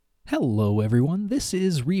Hello everyone, this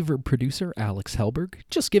is Reverb producer Alex Helberg,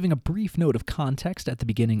 just giving a brief note of context at the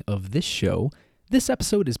beginning of this show. This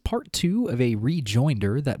episode is part 2 of a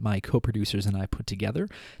rejoinder that my co-producers and I put together,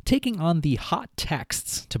 taking on the hot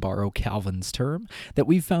texts, to borrow Calvin's term, that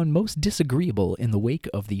we've found most disagreeable in the wake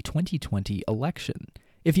of the 2020 election.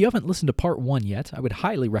 If you haven't listened to part 1 yet, I would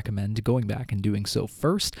highly recommend going back and doing so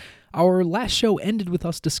first. Our last show ended with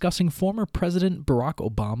us discussing former President Barack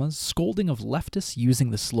Obama's scolding of leftists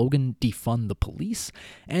using the slogan, "Defund the Police,"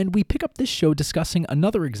 and we pick up this show discussing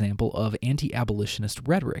another example of anti-abolitionist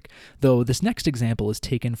rhetoric, though this next example is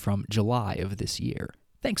taken from July of this year.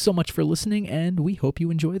 Thanks so much for listening, and we hope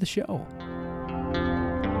you enjoy the show.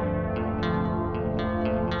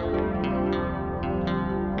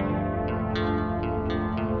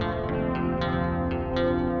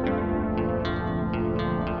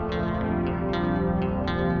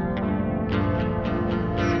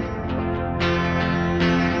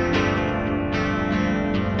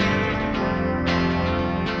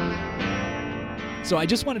 So I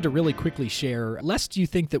just wanted to really quickly share, lest you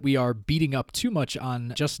think that we are beating up too much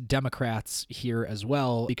on just Democrats here as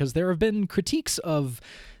well, because there have been critiques of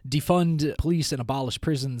defund police and abolish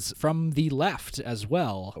prisons from the left as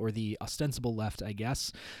well, or the ostensible left, I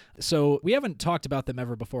guess. So we haven't talked about them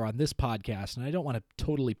ever before on this podcast, and I don't want to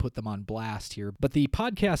totally put them on blast here, but the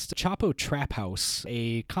podcast Chapo Trap House,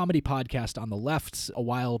 a comedy podcast on the left a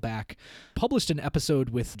while back, published an episode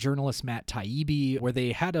with journalist Matt Taibbi where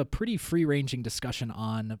they had a pretty free-ranging discussion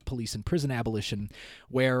on police and prison abolition,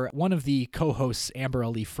 where one of the co-hosts, Amber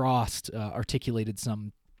Ali Frost, articulated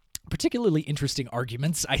some particularly interesting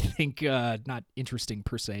arguments, I think, not interesting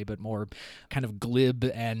per se, but more kind of glib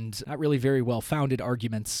and not really very well-founded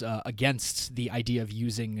arguments against the idea of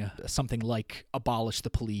using something like abolish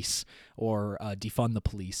the police or defund the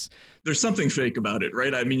police. There's something fake about it,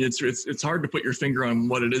 right? I mean, it's hard to put your finger on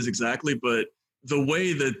what it is exactly, but the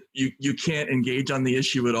way that you can't engage on the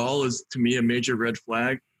issue at all is, to me, a major red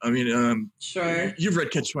flag. I mean, sure. You've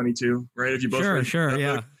read Catch-22, right? Have you both read Sure, that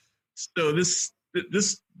yeah. book? So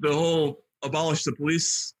the whole abolish the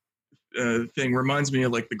police thing reminds me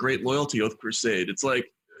of like the Great Loyalty Oath Crusade. It's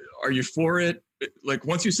like, are you for it? Like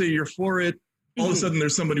once you say you're for it, all of a sudden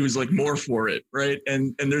there's somebody who's like more for it, right?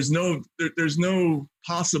 And there's no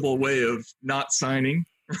possible way of not signing,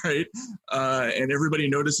 right? And everybody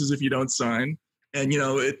notices if you don't sign. And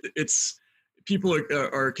it's people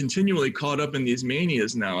are continually caught up in these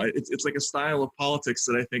manias now. It's like a style of politics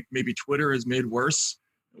that I think maybe Twitter has made worse,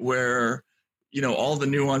 where all the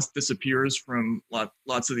nuance disappears from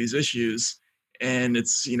lots of these issues. And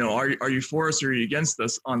it's, are you for us or are you against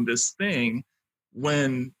us on this thing,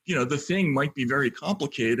 when, the thing might be very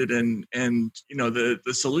complicated and the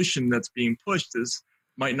solution that's being pushed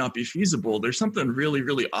might not be feasible. There's something really,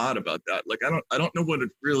 really odd about that. Like, I don't know what it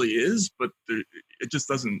really is, but it just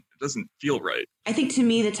doesn't feel right. I think to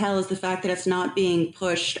me, the tell is the fact that it's not being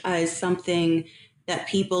pushed as something that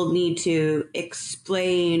people need to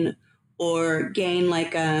explain or gain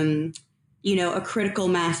like, a critical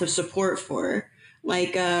mass of support for.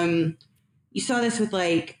 Like, you saw this with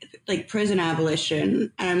like prison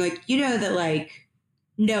abolition. And I'm like, that like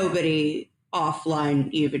nobody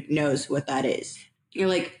offline even knows what that is. You're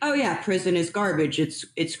like, oh yeah, prison is garbage.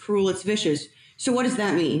 It's cruel. It's vicious. So what does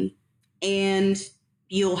that mean? And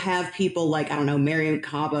you'll have people like, I don't know, Mariam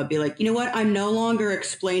Kaba be like, you know what? I'm no longer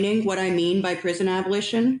explaining what I mean by prison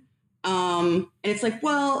abolition. And it's like,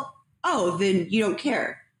 well, oh, then you don't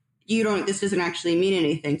care. This doesn't actually mean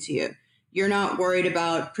anything to you. You're not worried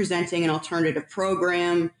about presenting an alternative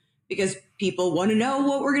program because people want to know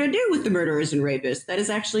what we're going to do with the murderers and rapists. That is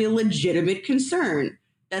actually a legitimate concern.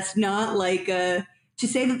 That's not like to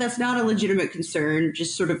say that that's not a legitimate concern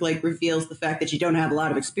just sort of like reveals the fact that you don't have a lot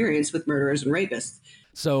of experience with murderers and rapists.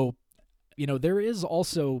 So, there is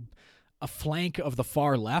also a flank of the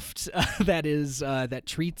far left that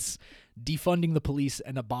treats defunding the police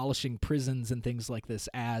and abolishing prisons and things like this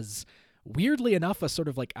as, weirdly enough, a sort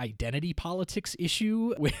of like identity politics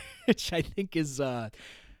issue, which I think is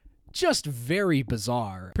just very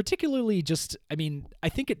bizarre. Particularly I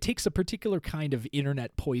think it takes a particular kind of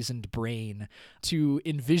internet poisoned brain to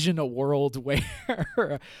envision a world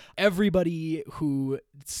where everybody who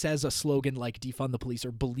says a slogan like defund the police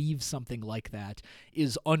or believes something like that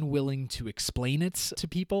is unwilling to explain it to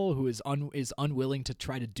people, who is unwilling to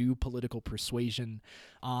try to do political persuasion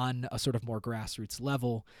on a sort of more grassroots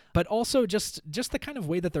level, but also just the kind of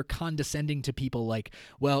way that they're condescending to people like,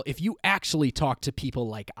 well, if you actually talk to people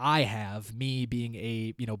like I have, me being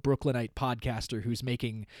a, Brooklynite podcaster who's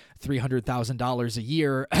making $300,000 a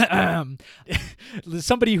year,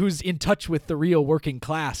 somebody who's in touch with the real working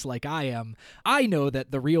class like I am, I know that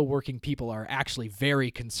the real working people are actually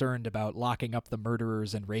very concerned about locking up the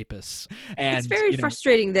murderers and rapists. And it's very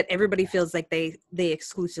frustrating that everybody feels like they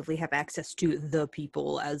exclusively have access to the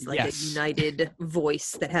people as like a united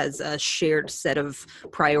voice that has a shared set of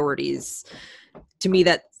priorities. To me,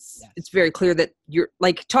 it's very clear that you're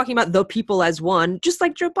like talking about the people as one, just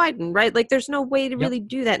like Joe Biden, right? Like there's no way to really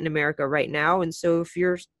do that in America right now. And so if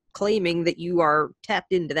you're claiming that you are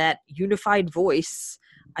tapped into that unified voice,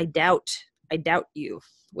 I doubt you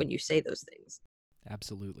when you say those things.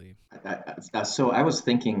 Absolutely. So I was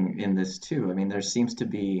thinking in this too. I mean, there seems to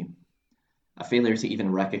be a failure to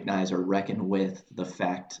even recognize or reckon with the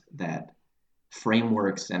fact that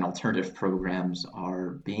frameworks and alternative programs are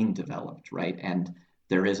being developed, right? And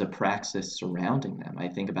there is a praxis surrounding them. I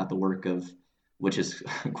think about the work of, which is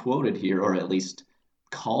quoted here, or at least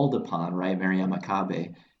called upon, right? Mariame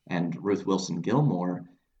Makabe and Ruth Wilson Gilmore,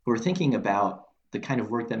 who are thinking about the kind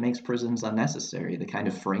of work that makes prisons unnecessary, the kind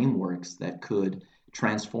of frameworks that could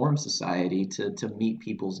transform society to meet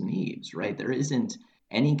people's needs, right? There isn't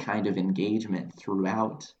any kind of engagement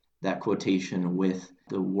throughout that quotation with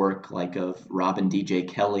the work like of Robin D.J.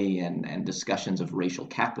 Kelly and discussions of racial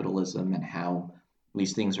capitalism and how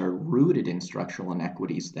these things are rooted in structural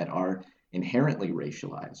inequities that are inherently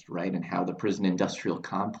racialized, right? And how the prison industrial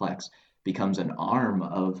complex becomes an arm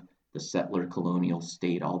of the settler colonial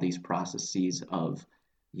state, all these processes of,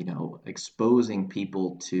 exposing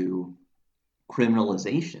people to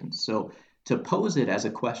criminalization. So to pose it as a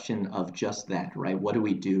question of just that, right? What do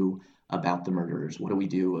we do about the murderers? What do we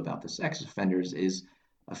do about the sex offenders is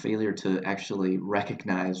a failure to actually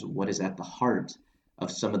recognize what is at the heart of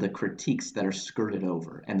some of the critiques that are skirted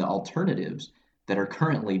over and the alternatives that are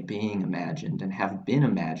currently being imagined and have been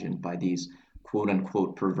imagined by these quote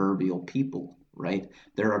unquote proverbial people, right?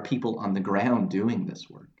 There are people on the ground doing this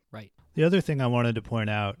work. Right. The other thing I wanted to point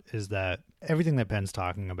out is that everything that Ben's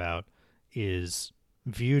talking about is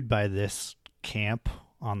viewed by this camp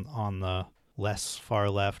on the less far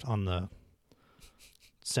left, on the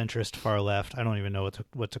centrist far left. I don't even know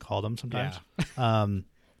what to call them sometimes. Yeah.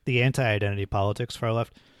 The anti-identity politics far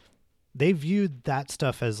left. They viewed that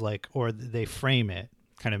stuff as or they frame it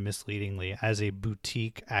kind of misleadingly as a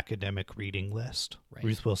boutique academic reading list. Right.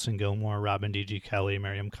 Ruth Wilson Gilmore, Robin D.G. Kelly,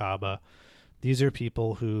 Mariame Kaba. These are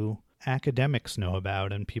people who academics know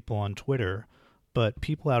about and people on Twitter, but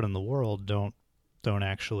people out in the world don't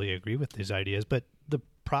actually agree with these ideas. But the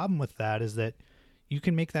problem with that is that you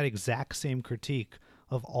can make that exact same critique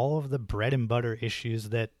of all of the bread and butter issues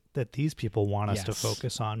that these people want us to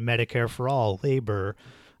focus on. Medicare for all, labor.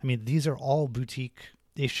 I mean, these are all boutique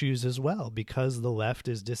issues as well because the left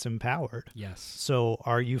is disempowered. Yes. So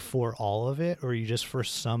are you for all of it or are you just for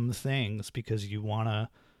some things because you want to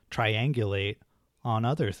triangulate on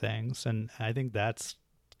other things? And I think that's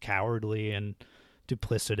cowardly and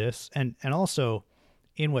duplicitous. And also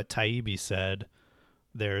in what Taibbi said,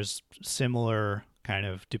 there's similar kind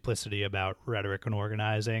of duplicity about rhetoric and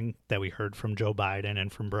organizing that we heard from Joe Biden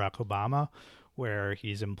and from Barack Obama, where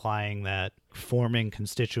he's implying that forming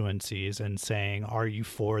constituencies and saying, are you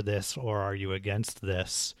for this or are you against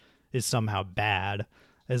this, is somehow bad,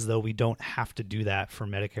 as though we don't have to do that for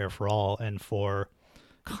Medicare for all and for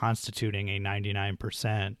constituting a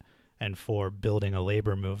 99% and for building a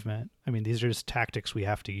labor movement. I mean, these are just tactics we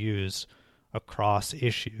have to use across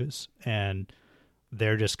issues, and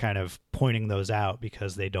they're just kind of pointing those out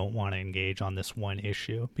because they don't want to engage on this one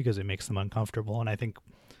issue because it makes them uncomfortable. And I think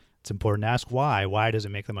it's important to ask why. Why does it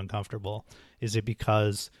make them uncomfortable? Is it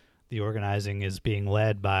because the organizing is being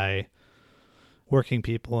led by working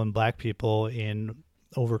people and black people in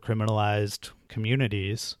over-criminalized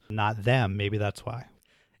communities, not them? Maybe that's why.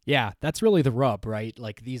 Yeah, that's really the rub, right?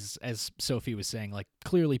 Like these, as Sophie was saying, like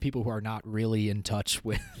clearly people who are not really in touch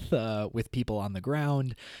with people on the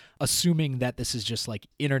ground, assuming that this is just like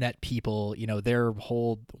internet people, their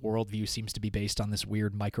whole worldview seems to be based on this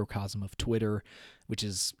weird microcosm of Twitter, which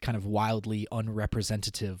is kind of wildly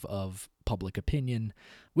unrepresentative of public opinion,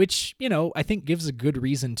 which, I think gives a good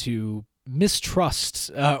reason to mistrust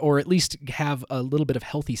or at least have a little bit of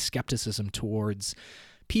healthy skepticism towards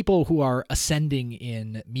people who are ascending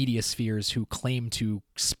in media spheres who claim to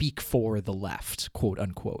speak for the left, quote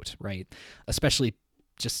unquote, right? Especially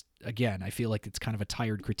just, again, I feel like it's kind of a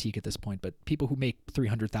tired critique at this point, but people who make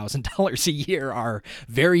 $300,000 a year are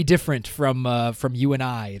very different from you and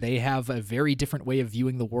I. They have a very different way of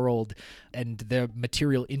viewing the world and the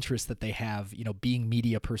material interests that they have, being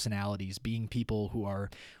media personalities, being people who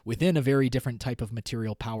are within a very different type of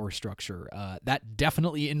material power structure. That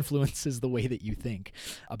definitely influences the way that you think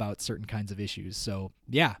about certain kinds of issues. So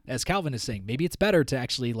yeah, as Calvin is saying, maybe it's better to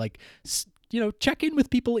actually check in with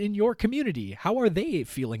people in your community. How are they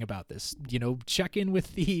feeling about this? Check in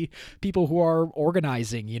with the people who are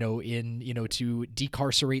organizing, to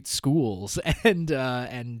decarcerate schools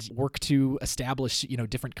and work to establish,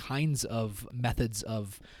 different kinds of methods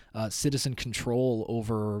of citizen control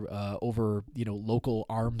over local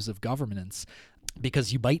arms of governance.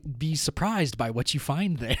 Because you might be surprised by what you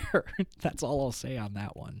find there. That's all I'll say on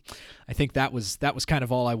that one. I think that was kind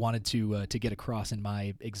of all I wanted to get across in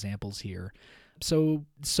my examples here. So,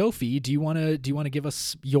 Sophie, do you want to give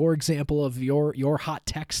us your example of your hot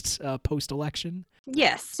text post-election?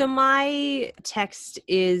 Yes. So my text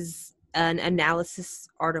is an analysis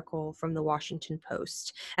article from the Washington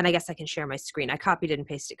Post, and I guess I can share my screen. I copied it and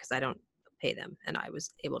pasted it because I don't pay them, and I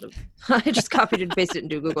was able to I just copied and pasted it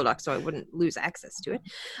into Google Docs so I wouldn't lose access to it.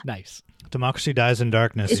 Nice. Democracy dies in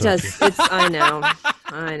darkness. It Sophie. does.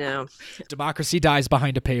 I know. Democracy dies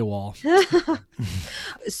behind a paywall.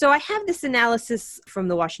 So I have this analysis from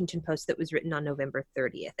the Washington Post that was written on November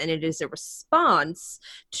 30th, and it is a response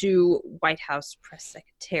to White House Press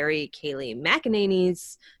Secretary Kayleigh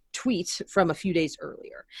McEnany's tweet from a few days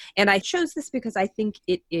earlier. And I chose this because I think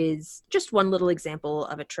it is just one little example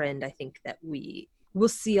of a trend I think that we will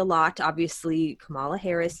see a lot. Obviously, Kamala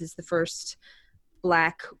Harris is the first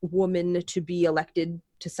Black woman to be elected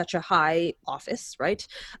to such a high office, right?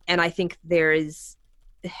 And I think there is,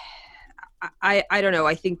 I don't know,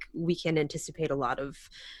 I think we can anticipate a lot of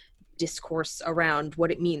discourse around what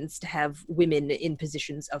it means to have women in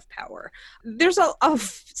positions of power. There's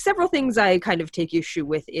several things I kind of take issue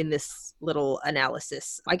with in this little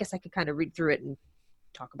analysis. I guess I could kind of read through it and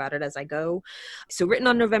talk about it as I go. So written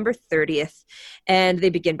on November 30th, and they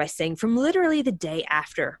begin by saying, from literally the day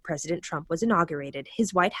after President Trump was inaugurated,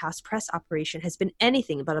 his White House press operation has been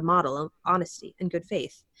anything but a model of honesty and good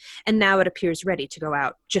faith. And now it appears ready to go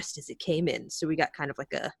out just as it came in. So we got kind of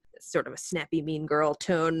like a sort of a snappy mean girl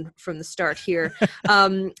tone from the start here.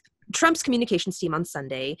 Trump's communications team on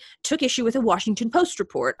Sunday took issue with a Washington Post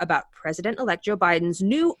report about President-elect Joe Biden's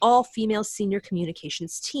new all-female senior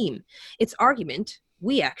communications team. Its argument,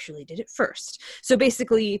 we actually did it first. So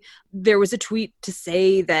basically, there was a tweet to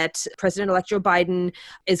say that President-elect Joe Biden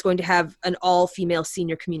is going to have an all-female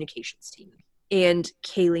senior communications team. And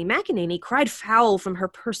Kayleigh McEnany cried foul from her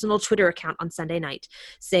personal Twitter account on Sunday night,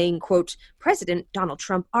 saying, quote, President Donald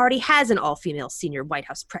Trump already has an all-female senior White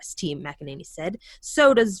House press team, McEnany said.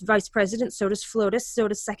 So does Vice President, so does FLOTUS, so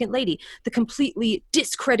does Second Lady. The completely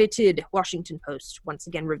discredited Washington Post once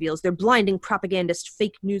again reveals their blinding propagandist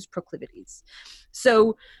fake news proclivities.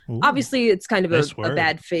 So obviously it's kind of a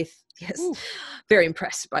bad faith. Yes, very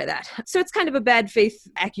impressed by that. So it's kind of a bad faith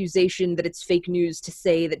accusation that it's fake news to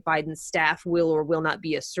say that Biden's staff will or will not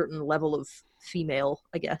be a certain level of female,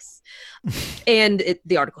 I guess. And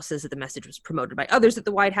the article says that the message was promoted by others at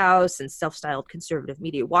the White House and self-styled conservative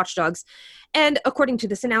media watchdogs. And according to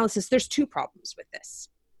this analysis, there's two problems with this.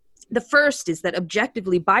 The first is that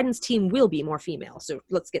objectively, Biden's team will be more female. So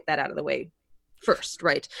let's get that out of the way first,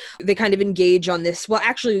 right? They kind of engage on this. Well,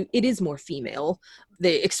 actually, it is more female.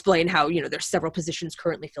 They explain how, there's several positions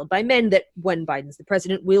currently filled by men that when Biden's the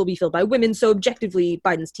president will be filled by women. So objectively,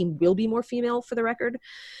 Biden's team will be more female, for the record.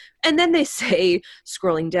 And then they say,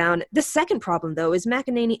 scrolling down, the second problem, though, is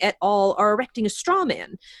McEnany et al. Are erecting a straw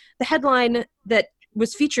man. The headline that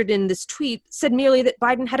was featured in this tweet said merely that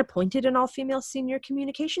Biden had appointed an all-female senior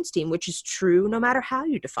communications team, which is true no matter how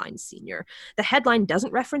you define senior. The headline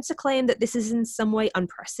doesn't reference a claim that this is in some way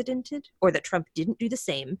unprecedented or that Trump didn't do the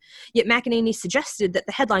same. Yet McEnany suggested that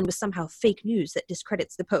the headline was somehow fake news that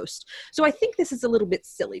discredits the Post. So I think this is a little bit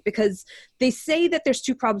silly because they say that there's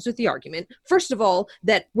two problems with the argument. First of all,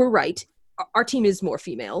 that we're right. Our team is more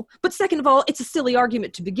female. But second of all, it's a silly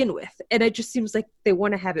argument to begin with. And it just seems like they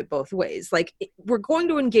want to have it both ways. Like, we're going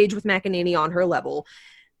to engage with McEnany on her level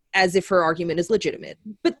as if her argument is legitimate.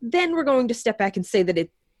 But then we're going to step back and say that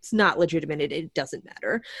it's not legitimate. It doesn't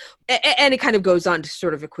matter. And it kind of goes on to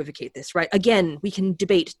sort of equivocate this, right? Again, we can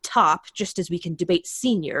debate top just as we can debate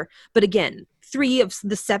senior. But again, 3 of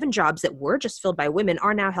the 7 jobs that were just filled by women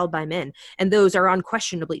are now held by men. And those are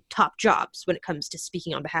unquestionably top jobs when it comes to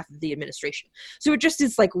speaking on behalf of the administration. So it just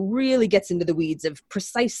is like really gets into the weeds of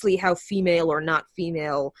precisely how female or not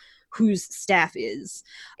female whose staff is.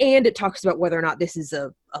 And it talks about whether or not this is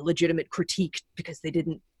a legitimate critique because they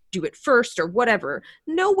didn't do it first or whatever.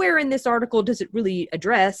 Nowhere in this article does it really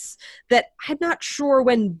address that. I'm not sure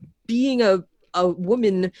when being a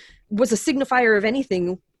woman was a signifier of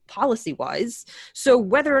anything policy-wise. So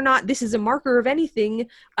whether or not this is a marker of anything,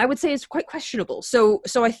 I would say it's quite questionable. So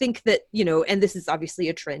I think that, and this is obviously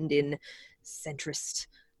a trend in centrist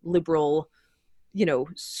liberal,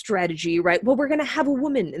 strategy, right? Well, we're going to have a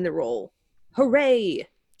woman in the role. hooray,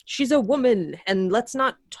 she's a woman, and let's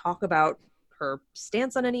not talk about her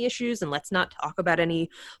stance on any issues, and let's not talk about any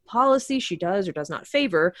policy she does or does not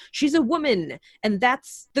favor. She's a woman, and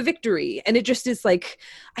that's the victory. And it just is like,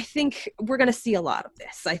 I think we're going to see a lot of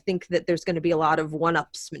this. I think that there's going to be a lot of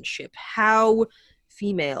one-upsmanship. How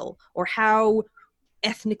female or how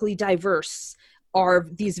ethnically diverse are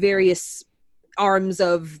these various arms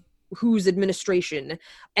of whose administration,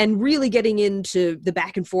 and really getting into the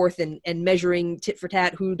back and forth and measuring tit for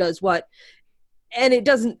tat who does what. And it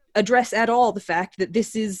doesn't address at all the fact that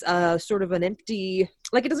this is sort of an empty,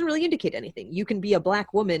 like, it doesn't really indicate anything. You can be a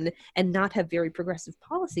black woman and not have very progressive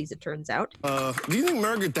policies, it turns out. Do you think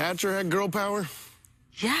Margaret Thatcher had girl power?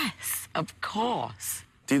 Yes, of course.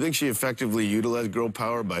 Do you think she effectively utilized girl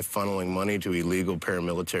power by funneling money to illegal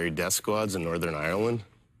paramilitary death squads in Northern Ireland?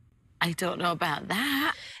 I don't know about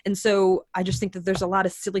that. And so I just think that there's a lot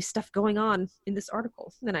of silly stuff going on in this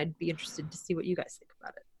article, and I'd be interested to see what you guys think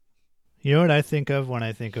about it. You know what I think of when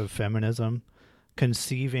I think of feminism?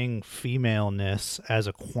 Conceiving femaleness as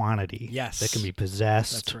a quantity. Yes. That can be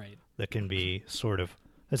possessed. That's right. That can be sort of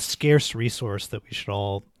a scarce resource that we should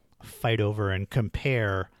all fight over and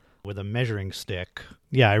compare with a measuring stick.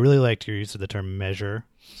 Yeah, I really liked your use of the term measure,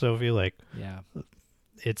 Sophie. Like, Yeah.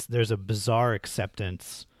 there's a bizarre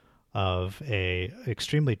acceptance of a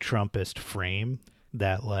extremely Trumpist frame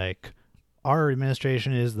that, like, our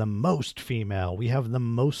administration is the most female. We have the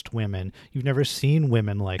most women. You've never seen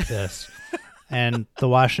women like this. And the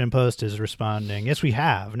Washington Post is responding, yes, we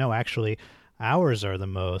have. No, actually, ours are the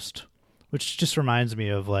most, which just reminds me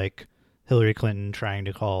of, like, Hillary Clinton trying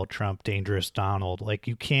to call Trump Dangerous Donald. Like,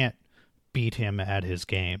 you can't beat him at his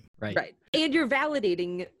game. Right. And you're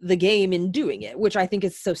validating the game in doing it, which I think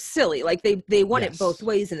is so silly. Like, they want it both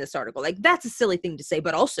ways in this article. Like, that's a silly thing to say,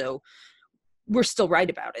 but also we're still right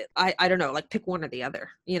about it. I don't know, like, pick one or the other,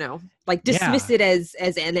 you know, like, dismiss it as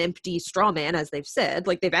an empty straw man, as they've said.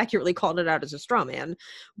 Like, they've accurately called it out as a straw man,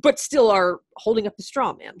 but still are holding up the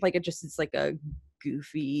straw man. Like, it's like a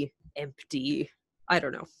goofy, empty, I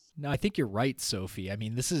don't know. No, I think you're right, Sophie. I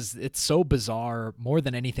mean, it's so bizarre more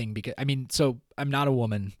than anything because, I mean, so I'm not a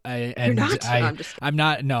woman. You're not? I'm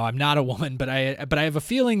not a woman, but I have a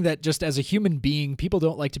feeling that just as a human being, people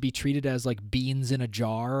don't like to be treated as like beans in a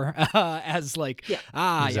jar, as like,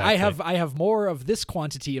 exactly. I have more of this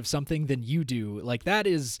quantity of something than you do. Like, that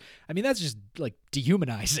is, I mean, that's just like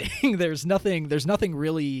dehumanizing. There's nothing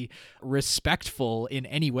really respectful in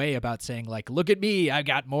any way about saying, like, look at me, I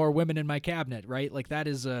got more women in my cabinet, right? Like, that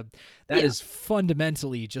is is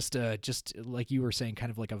fundamentally just like you were saying, kind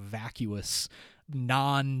of like a vacuous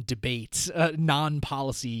non-debate,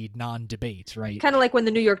 non-policy, non-debate, right? Kind of like when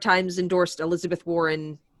the New York Times endorsed Elizabeth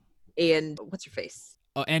Warren and what's her face?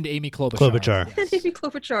 And Amy Klobuchar. Yes. And Amy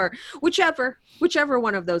Klobuchar. Whichever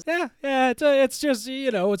one of those. Yeah. It's just,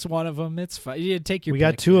 you know, it's one of them. It's fine. You take your. We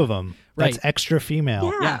got two of them. Right. That's extra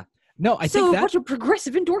female. Yeah. No, I so think that. What a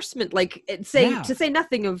progressive endorsement. Like, to say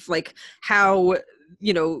nothing of like how,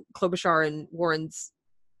 you know, Klobuchar and Warren's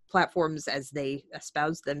platforms as they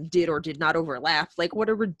espoused them did or did not overlap. Like, what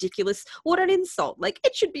an insult. Like,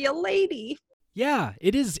 it should be a lady. Yeah,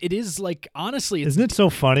 it is like, honestly. Isn't it so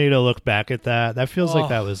funny to look back at that? That feels like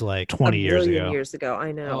that was like 20 years ago. Years ago,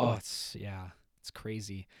 I know. Oh, it's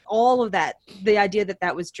crazy. All of that, the idea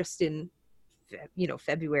that was just in, you know,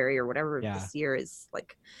 February or whatever this year is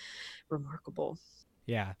like remarkable.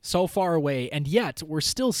 Yeah, so far away, and yet we're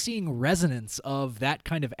still seeing resonance of that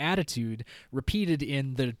kind of attitude repeated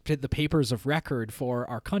in the papers of record for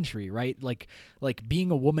our country, right? Like being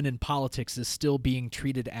a woman in politics is still being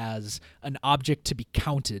treated as an object to be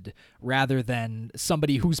counted rather than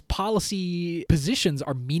somebody whose policy positions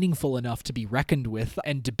are meaningful enough to be reckoned with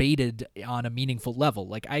and debated on a meaningful level.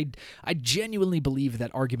 Like, I genuinely believe that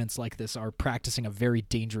arguments like this are practicing a very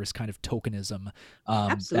dangerous kind of tokenism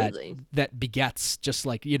Absolutely. that begets just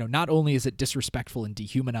like, you know, not only is it disrespectful and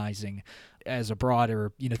dehumanizing as a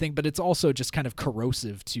broader, you know, thing, but it's also just kind of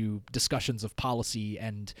corrosive to discussions of policy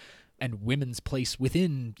and women's place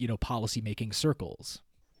within, you know, policymaking circles.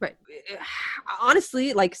 Right.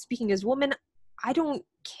 Honestly, like, speaking as a woman, I don't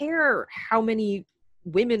care how many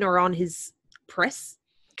women are on his press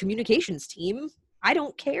communications team. I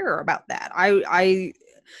don't care about that.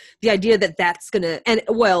 The idea that that's gonna, and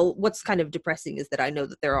well, what's kind of depressing is that I know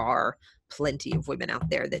that there are plenty of women out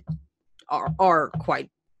there that are quite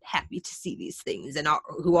happy to see these things and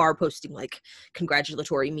who are posting like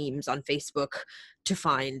congratulatory memes on Facebook to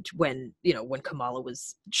find when Kamala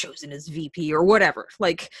was chosen as VP or whatever.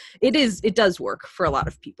 Like, it does work for a lot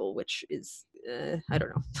of people, which is I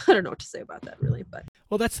don't know what to say about that really, but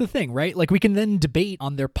Well, that's the thing, right? Like, we can then debate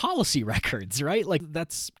on their policy records, right? Like,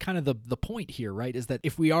 that's kind of the point here, right? Is that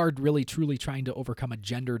if we are really truly trying to overcome a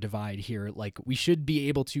gender divide here, like, we should be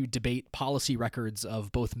able to debate policy records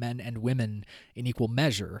of both men and women in equal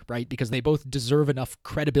measure, right? Because they both deserve enough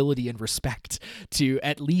credibility and respect to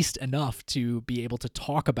at least enough to be able to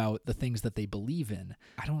talk about the things that they believe in.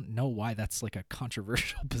 I don't know why that's like a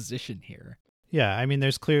controversial position here. Yeah, I mean,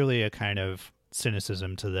 there's clearly a kind of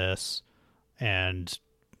cynicism to this. And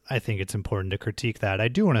I think it's important to critique that. I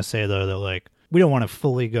do want to say, though, that like we don't want to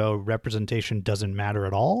fully go representation doesn't matter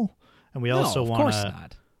at all. And we also want to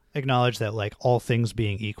acknowledge that like all things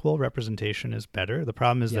being equal, representation is better. The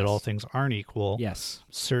problem is that all things aren't equal. Yes.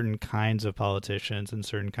 Certain kinds of politicians and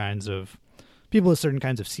certain kinds of people with certain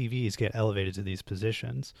kinds of CVs get elevated to these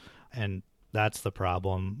positions. And that's the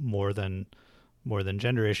problem more than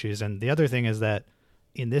gender issues. And the other thing is that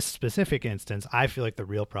in this specific instance, I feel like the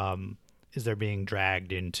real problem is they're being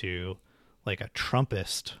dragged into like a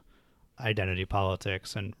Trumpist identity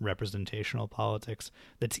politics and representational politics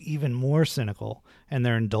that's even more cynical, and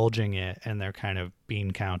they're indulging it, and they're kind of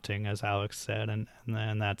bean counting, as Alex said, and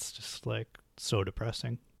that's just like so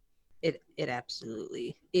depressing. It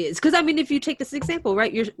absolutely is. Because I mean, if you take this example,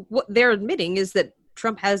 right, what they're admitting is that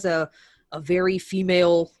Trump has a very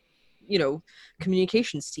female,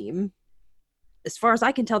 communications team. As far as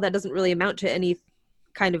I can tell, that doesn't really amount to any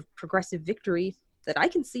kind of progressive victory that I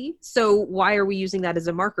can see. So why are we using that as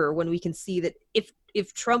a marker when we can see that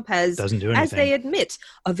if Trump has, doesn't do anything, as they admit,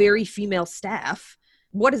 a very female staff,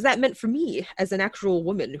 what has that meant for me as an actual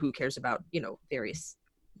woman who cares about, various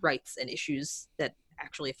rights and issues that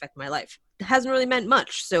actually affect my life? It hasn't really meant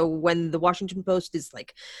much. So when the Washington Post is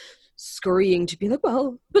like scurrying to be like,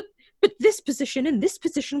 well, but this position and this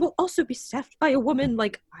position will also be staffed by a woman,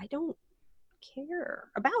 like, I don't care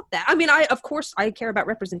about that. I mean, of course I care about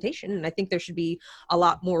representation, and I think there should be a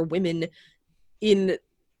lot more women in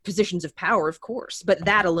positions of power, of course, but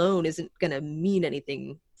that alone isn't going to mean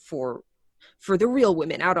anything for the real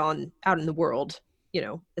women out in the world,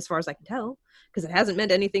 as far as I can tell, because it hasn't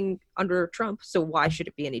meant anything under Trump. So why should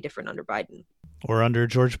it be any different under Biden or under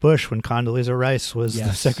George Bush when Condoleezza Rice was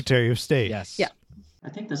the Secretary of State? Yes. Yeah. I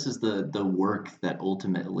think this is the work that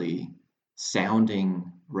ultimately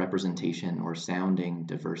sounding representation or sounding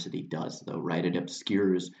diversity does, though, right? It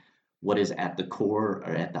obscures what is at the core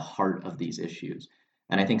or at the heart of these issues.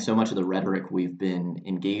 And I think so much of the rhetoric we've been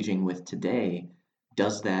engaging with today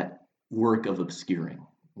does that work of obscuring.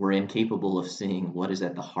 We're incapable of seeing what is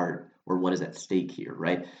at the heart or what is at stake here,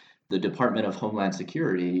 right? The Department of Homeland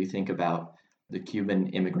Security, you think about the Cuban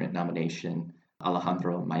immigrant nomination,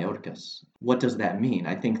 Alejandro Mayorkas. What does that mean?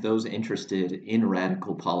 I think those interested in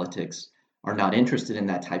radical politics are not interested in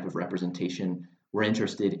that type of representation. We're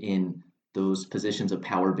interested in those positions of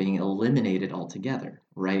power being eliminated altogether,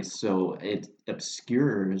 right? So it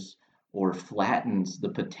obscures or flattens the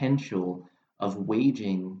potential of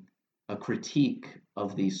waging a critique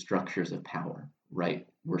of these structures of power, right?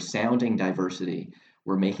 We're sounding diversity.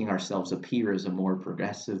 We're making ourselves appear as a more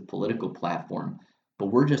progressive political platform, but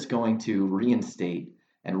we're just going to reinstate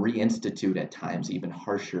and reinstitute at times even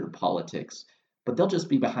harsher politics. But they'll just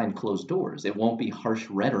be behind closed doors. It won't be harsh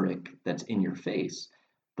rhetoric that's in your face,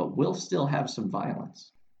 but we'll still have some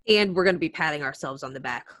violence. And we're going to be patting ourselves on the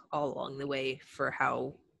back all along the way for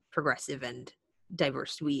how progressive and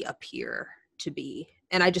diverse we appear to be.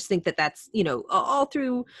 And I just think that that's, all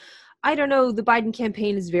through, I don't know, the Biden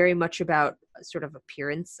campaign is very much about sort of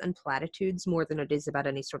appearance and platitudes more than it is about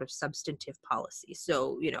any sort of substantive policy.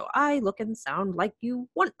 So, I look and sound like you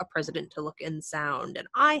want a president to look and sound, and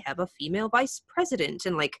I have a female vice president,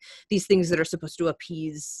 and like these things that are supposed to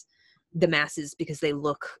appease the masses because they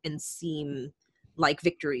look and seem like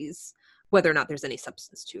victories, whether or not there's any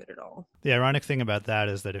substance to it at all. The ironic thing about that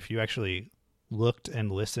is that if you actually looked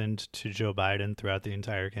and listened to Joe Biden throughout the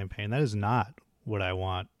entire campaign, that is not what I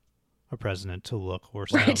want a president to look or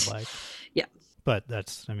sound like. Yeah. But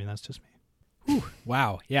that's just me. Whew,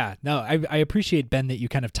 wow. Yeah. No, I appreciate, Ben, that you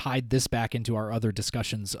kind of tied this back into our other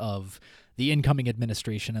discussions of the incoming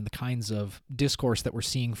administration and the kinds of discourse that we're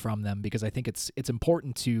seeing from them, because I think it's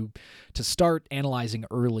important to start analyzing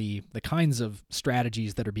early the kinds of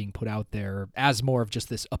strategies that are being put out there as more of just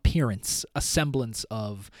this appearance, a semblance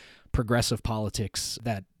of progressive politics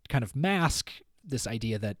that kind of mask this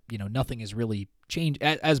idea that, nothing is really changed.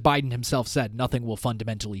 As Biden himself said, nothing will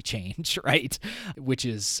fundamentally change, right? Which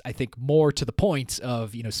is, I think, more to the point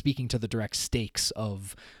of, speaking to the direct stakes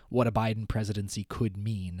of what a Biden presidency could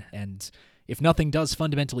mean. And if nothing does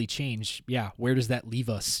fundamentally change, where does that leave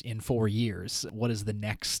us in 4 years? What is the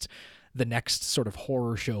next sort of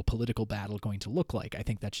horror show political battle going to look like? I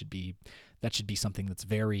think that should be that should be something that's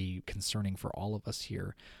very concerning for all of us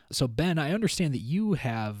here. So, Ben, I understand that you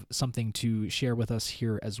have something to share with us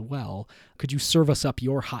here as well. Could you serve us up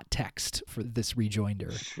your hot text for this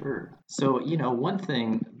rejoinder? Sure. So, one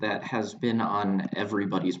thing that has been on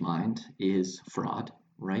everybody's mind is fraud,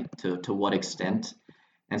 right? To what extent?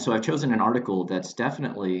 And so I've chosen an article that's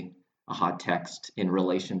definitely a hot text in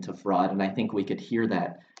relation to fraud. And I think we could hear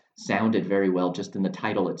that sounded very well just in the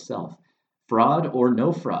title itself. Fraud or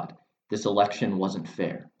no fraud, this election wasn't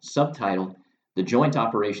fair. Subtitle, the joint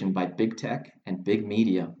operation by big tech and big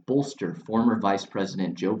media bolster former Vice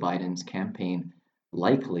President Joe Biden's campaign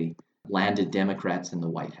likely landed Democrats in the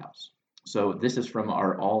White House. So this is from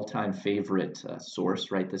our all-time favorite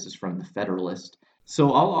source, right? This is from the Federalist.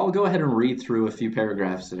 So I'll go ahead and read through a few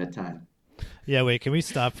paragraphs at a time. Yeah, wait, can we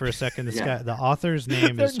stop for a second? This Yeah. guy, the author's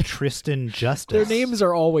name is Tristan Justice. Their names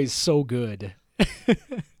are always so good.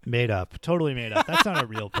 Made up. Totally made up. That's not a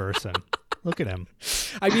real person. Look at him.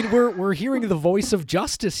 I mean, we're hearing the voice of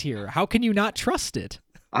justice here. How can you not trust it?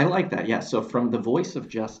 I like that. Yeah. So from the voice of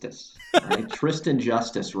justice, right? Tristan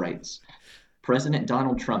Justice writes, President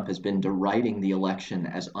Donald Trump has been deriding the election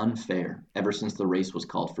as unfair ever since the race was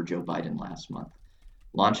called for Joe Biden last month,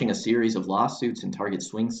 launching a series of lawsuits in target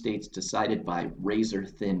swing states decided by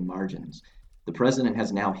razor-thin margins. The president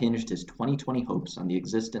has now hinged his 2020 hopes on the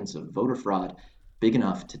existence of voter fraud big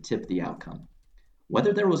enough to tip the outcome.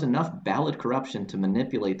 Whether there was enough ballot corruption to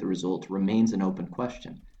manipulate the result remains an open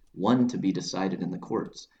question, one to be decided in the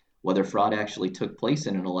courts. Whether fraud actually took place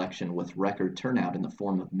in an election with record turnout in the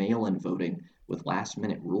form of mail-in voting with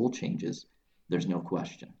last-minute rule changes, there's no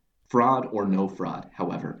question. Fraud or no fraud,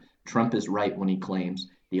 however, Trump is right when he claims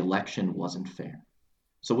the election wasn't fair.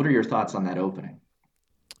 So what are your thoughts on that opening?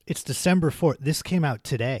 It's December 4th. This came out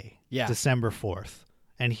today, Yeah. December 4th.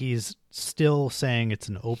 And he's still saying it's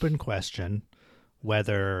an open question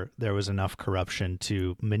whether there was enough corruption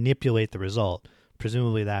to manipulate the result.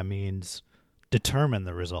 Presumably that means determine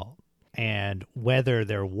the result. And whether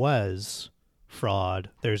there was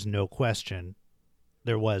fraud, there's no question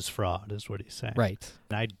there was fraud, is what he's saying. Right.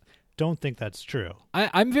 And I don't think that's true.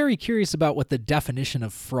 I'm very curious about what the definition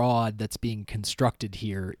of fraud that's being constructed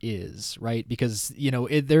here is, right? Because,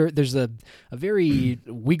 there's a very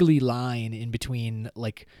wiggly line in between,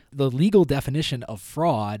 like, the legal definition of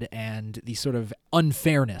fraud and the sort of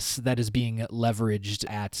unfairness that is being leveraged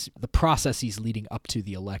at the processes leading up to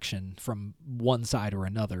the election from one side or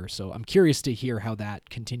another. So I'm curious to hear how that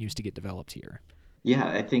continues to get developed here. Yeah,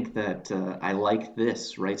 I think that I like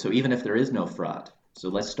this, right? So even if there is no fraud, so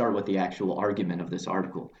let's start with the actual argument of this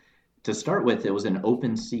article. To start with, it was an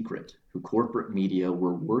open secret who corporate media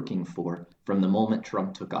were working for from the moment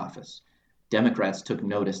Trump took office. Democrats took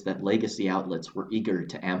notice that legacy outlets were eager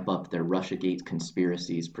to amp up their Russiagate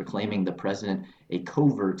conspiracies, proclaiming the president a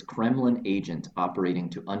covert Kremlin agent operating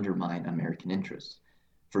to undermine American interests.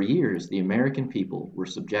 For years, the American people were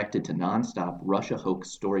subjected to nonstop Russia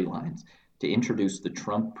hoax storylines to introduce the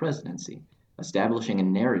Trump presidency, establishing a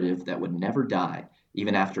narrative that would never die,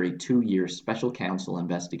 even after a 2-year special counsel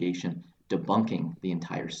investigation debunking the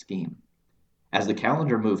entire scheme. As the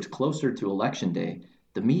calendar moved closer to Election Day,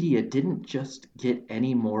 the media didn't just get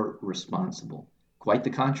any more responsible. Quite the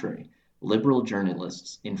contrary. Liberal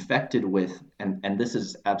journalists infected with, and this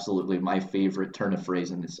is absolutely my favorite turn of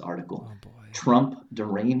phrase in this article, Trump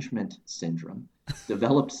derangement syndrome,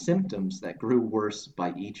 developed symptoms that grew worse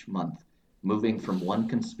by each month, moving from one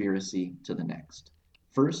conspiracy to the next.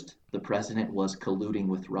 First, the president was colluding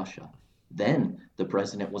with Russia. Then, the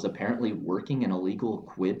president was apparently working an illegal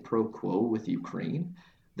quid pro quo with Ukraine.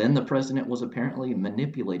 Then, the president was apparently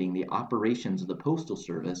manipulating the operations of the Postal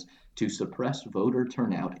Service to suppress voter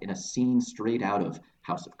turnout in a scene straight out of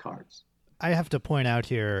House of Cards. I have to point out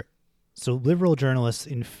here, so liberal journalists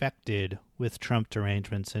infected with Trump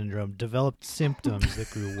derangement syndrome developed symptoms that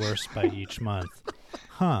grew worse by each month.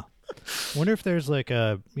 Huh. Wonder if there's like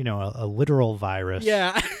a literal virus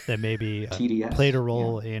that maybe TDS, played a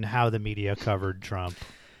role in how the media covered Trump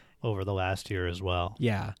over the last year as well.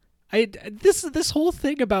 Yeah. This whole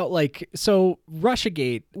thing about so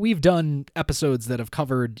Russiagate, we've done episodes that have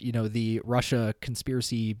covered, the Russia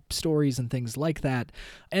conspiracy stories and things like that.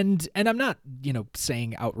 And I'm not,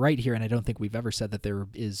 saying outright here, and I don't think we've ever said that there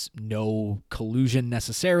is no collusion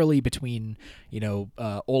necessarily between,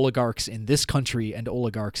 oligarchs in this country and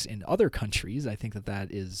oligarchs in other countries. I think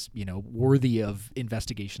that is, worthy of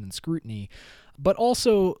investigation and scrutiny. But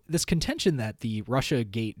also this contention that the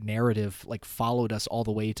Russiagate narrative followed us all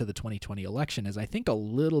the way to the 2020 election is, I think, a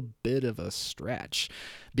little bit of a stretch,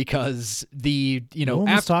 because no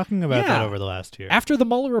one was talking about that over the last year. After the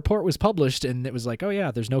Mueller report was published and it was like, oh yeah,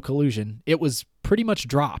 there's no collusion, it was pretty much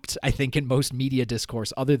dropped, I think, in most media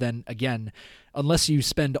discourse, other than, again, unless you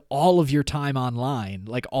spend all of your time online,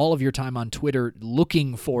 like all of your time on Twitter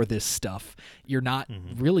looking for this stuff, you're not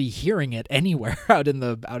really hearing it anywhere out in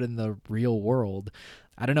the real world.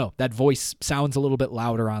 I don't know. That voice sounds a little bit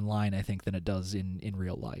louder online, I think, than it does in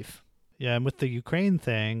real life. Yeah, and with the Ukraine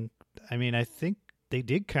thing, I mean, I think they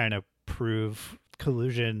did kind of prove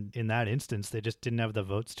collusion in that instance. They just didn't have the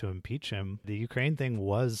votes to impeach him. The Ukraine thing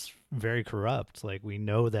was very corrupt. Like, we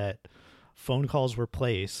know that phone calls were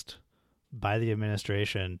placed by the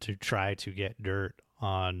administration to try to get dirt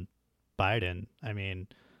on Biden. I mean,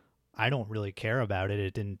 I don't really care about it.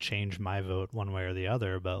 It didn't change my vote one way or the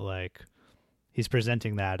other, but like, he's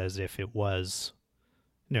presenting that as if it was,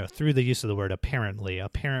 through the use of the word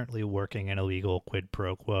apparently working an illegal quid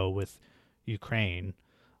pro quo with Ukraine.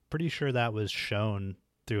 Pretty sure that was shown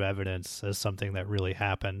through evidence as something that really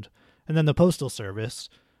happened. And then the Postal Service,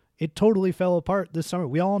 it totally fell apart this summer.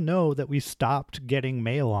 We all know that we stopped getting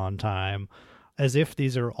mail on time, as if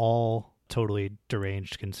these are all totally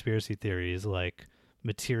deranged conspiracy theories. Like,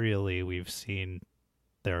 materially, we've seen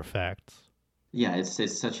their effects. Yeah,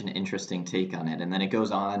 it's such an interesting take on it. And then it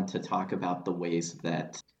goes on to talk about the ways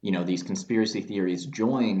that, these conspiracy theories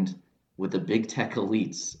joined with the big tech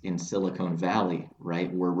elites in Silicon Valley,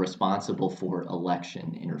 right, were responsible for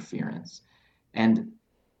election interference. And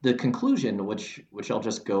the conclusion, which I'll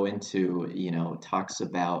just go into, talks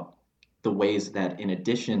about the ways that in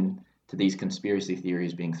addition to these conspiracy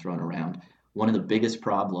theories being thrown around, one of the biggest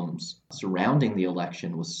problems surrounding the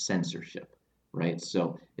election was censorship, right?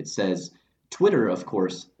 So it says, Twitter, of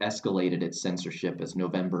course, escalated its censorship as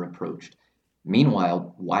November approached.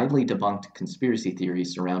 Meanwhile, widely debunked conspiracy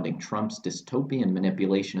theories surrounding Trump's dystopian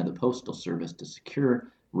manipulation of the Postal Service to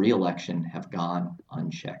secure re-election have gone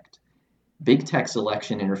unchecked. Big tech's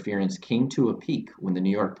election interference came to a peak when the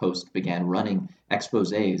New York Post began running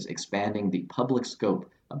exposés expanding the public scope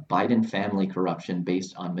of Biden family corruption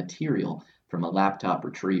based on material from a laptop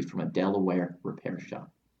retrieved from a Delaware repair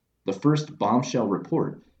shop. The first bombshell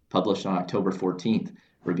report, published on October 14th,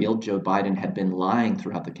 revealed Joe Biden had been lying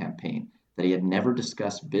throughout the campaign, that he had never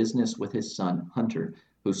discussed business with his son, Hunter,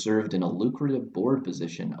 who served in a lucrative board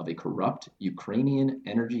position of a corrupt Ukrainian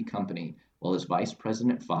energy company while his vice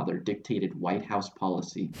president father dictated White House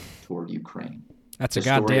policy toward Ukraine. That's a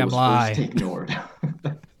goddamn lie. First ignored.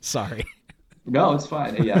 Sorry. No, it's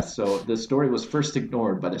fine. Yeah, so the story was first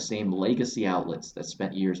ignored by the same legacy outlets that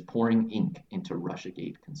spent years pouring ink into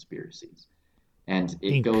Russiagate conspiracies. And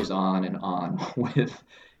it goes on and on with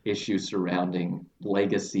issues surrounding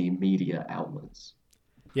legacy media outlets.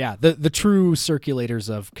 Yeah, the true circulators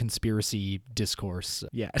of conspiracy discourse.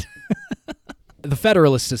 Yeah. The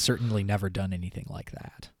Federalist has certainly never done anything like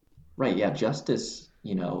that. Right, yeah, justice,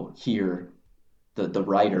 here, the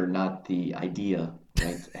writer, not the idea,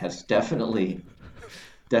 right, has definitely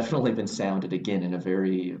been sounded again in a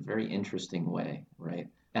very, very interesting way, right?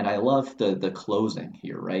 And I love the closing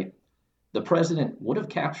here, right? The president would have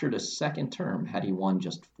captured a second term had he won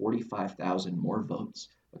just 45,000 more votes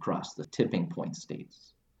across the tipping point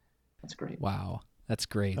states. That's great. Wow, that's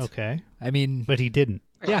great. Okay. I mean, but he didn't.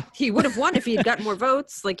 Yeah, he would have won if he had gotten more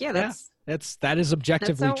votes. Like, that is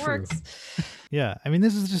objectively that's how it true. Works. Yeah, I mean,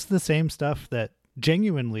 this is just the same stuff that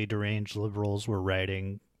genuinely deranged liberals were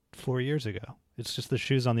writing 4 years ago. It's just the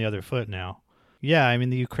shoes on the other foot now. Yeah, I mean,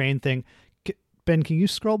 the Ukraine thing. Ben, can you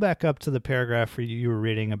scroll back up to the paragraph where you were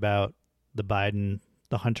reading about the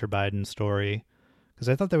Hunter Biden story? Because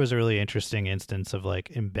I thought there was a really interesting instance of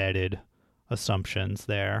like embedded assumptions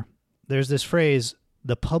there. There's this phrase,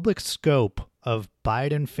 the public scope of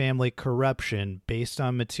Biden family corruption based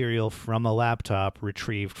on material from a laptop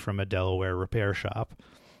retrieved from a Delaware repair shop.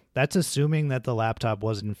 That's assuming that the laptop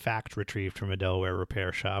was in fact retrieved from a Delaware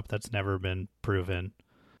repair shop. That's never been proven.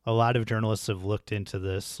 A lot of journalists have looked into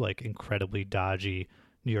this like incredibly dodgy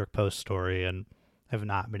New York Post story and have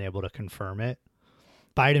not been able to confirm it.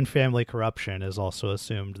 Biden family corruption is also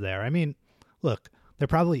assumed there. I mean, look, there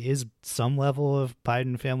probably is some level of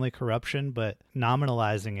Biden family corruption, but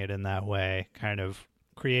nominalizing it in that way kind of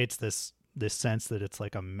creates this sense that it's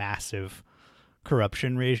like a massive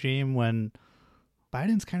corruption regime when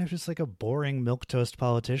Biden's kind of just like a boring milquetoast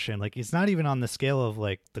politician. Like, he's not even on the scale of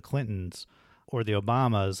like the Clintons or the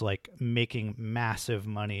Obamas, like making massive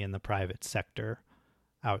money in the private sector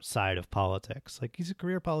outside of politics. Like, he's a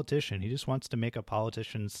career politician. He just wants to make a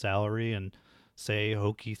politician's salary and say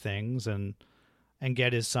hokey things and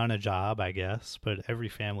get his son a job, I guess. But every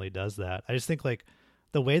family does that. I just think like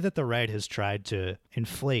the way that the right has tried to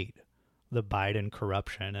inflate the Biden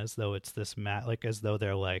corruption as though it's this like as though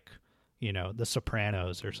they're like, the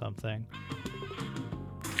Sopranos or something.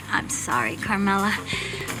 I'm sorry, Carmela,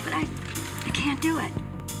 but I can't do it.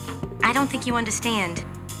 I don't think you understand.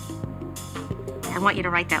 I want you to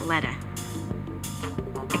write that letter.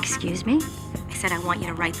 Excuse me? I said I want you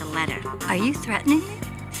to write the letter. Are you threatening me?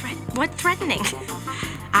 What threatening?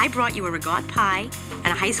 I brought you a regard pie and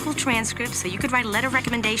a high school transcript so you could write a letter of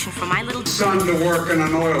recommendation for my little son to work in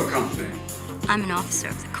an oil company. I'm an officer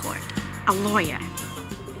of the court. A lawyer.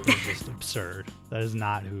 It's just absurd. That is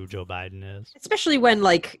not who Joe Biden is. Especially when,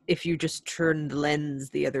 like, if you just turn the lens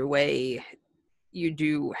the other way, you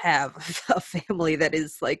do have a family that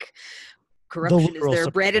is like corruption is their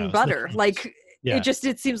bread and butter. Like, yeah.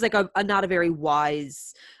 it seems like a not a very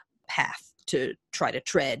wise path to try to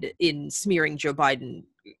tread in smearing Joe Biden.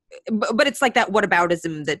 But it's like that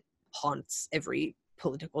whataboutism that haunts every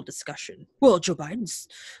political discussion. Well, Joe Biden's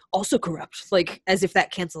also corrupt, like as if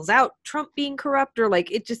that cancels out Trump being corrupt, or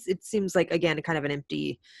like it seems like, again, kind of an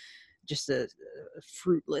empty, just a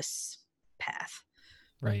fruitless path.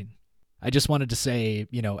 Right. I just wanted to say,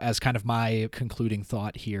 as kind of my concluding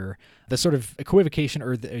thought here, the sort of equivocation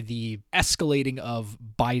or the escalating of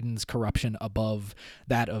Biden's corruption above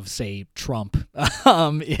that of, say, Trump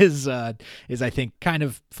is I think kind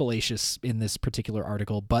of fallacious in this particular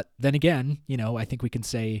article. But then again, I think we can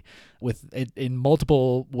say with it in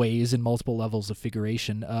multiple ways, in multiple levels of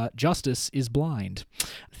figuration, justice is blind.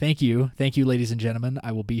 Thank you, ladies and gentlemen.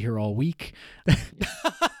 I will be here all week.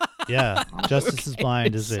 Yeah, justice is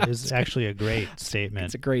blind is actually a great statement.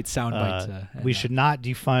 It's a great soundbite. We should not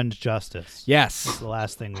defund justice. Yes. That's the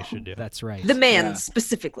last thing we should do. That's right. The man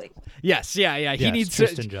specifically. Yes, yeah. He needs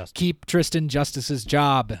to keep Tristan Justice's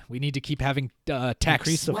job. We need to keep having tax.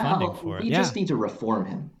 Increase the funding for it. We just need to reform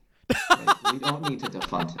him. Right? We don't need to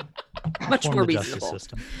defund him. Much more reasonable.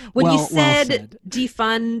 When you said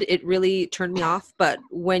defund, it really turned me off. But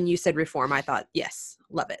when you said reform, I thought, yes,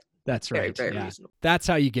 love it. That's right. Very, very reasonable. That's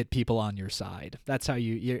how you get people on your side. That's how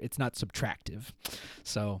it's not subtractive.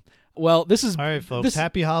 So, well, this is... All right, folks.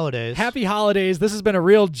 Happy holidays. Happy holidays. This has been a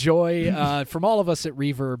real joy from all of us at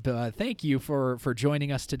Reverb. Thank you for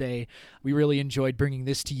joining us today. We really enjoyed bringing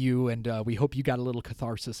this to you, and we hope you got a little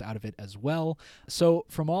catharsis out of it as well. So,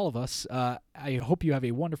 from all of us, I hope you have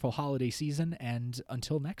a wonderful holiday season, and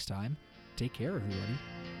until next time, take care, everybody.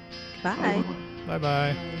 Bye.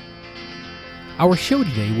 Bye-bye. Our show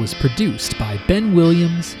today was produced by Ben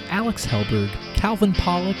Williams, Alex Helberg, Calvin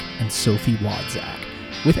Pollock, and Sophie Wadzak,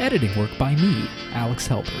 with editing work by me, Alex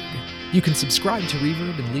Helberg. You can subscribe to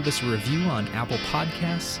Reverb and leave us a review on Apple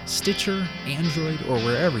Podcasts, Stitcher, Android, or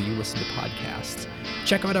wherever you listen to podcasts.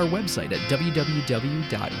 Check out our website at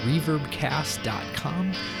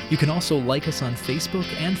www.reverbcast.com. You can also like us on Facebook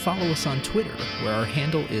and follow us on Twitter, where our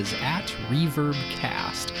handle is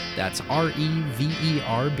 @ReverbCast. That's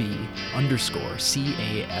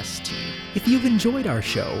REVERB_CAST. If you've enjoyed our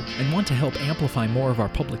show and want to help amplify more of our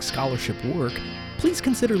public scholarship work, please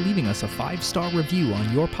consider leaving us a 5-star review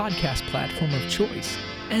on your podcast platform of choice.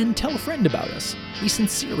 And tell a friend about us. We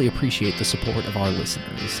sincerely appreciate the support of our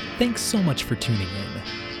listeners. Thanks so much for tuning in.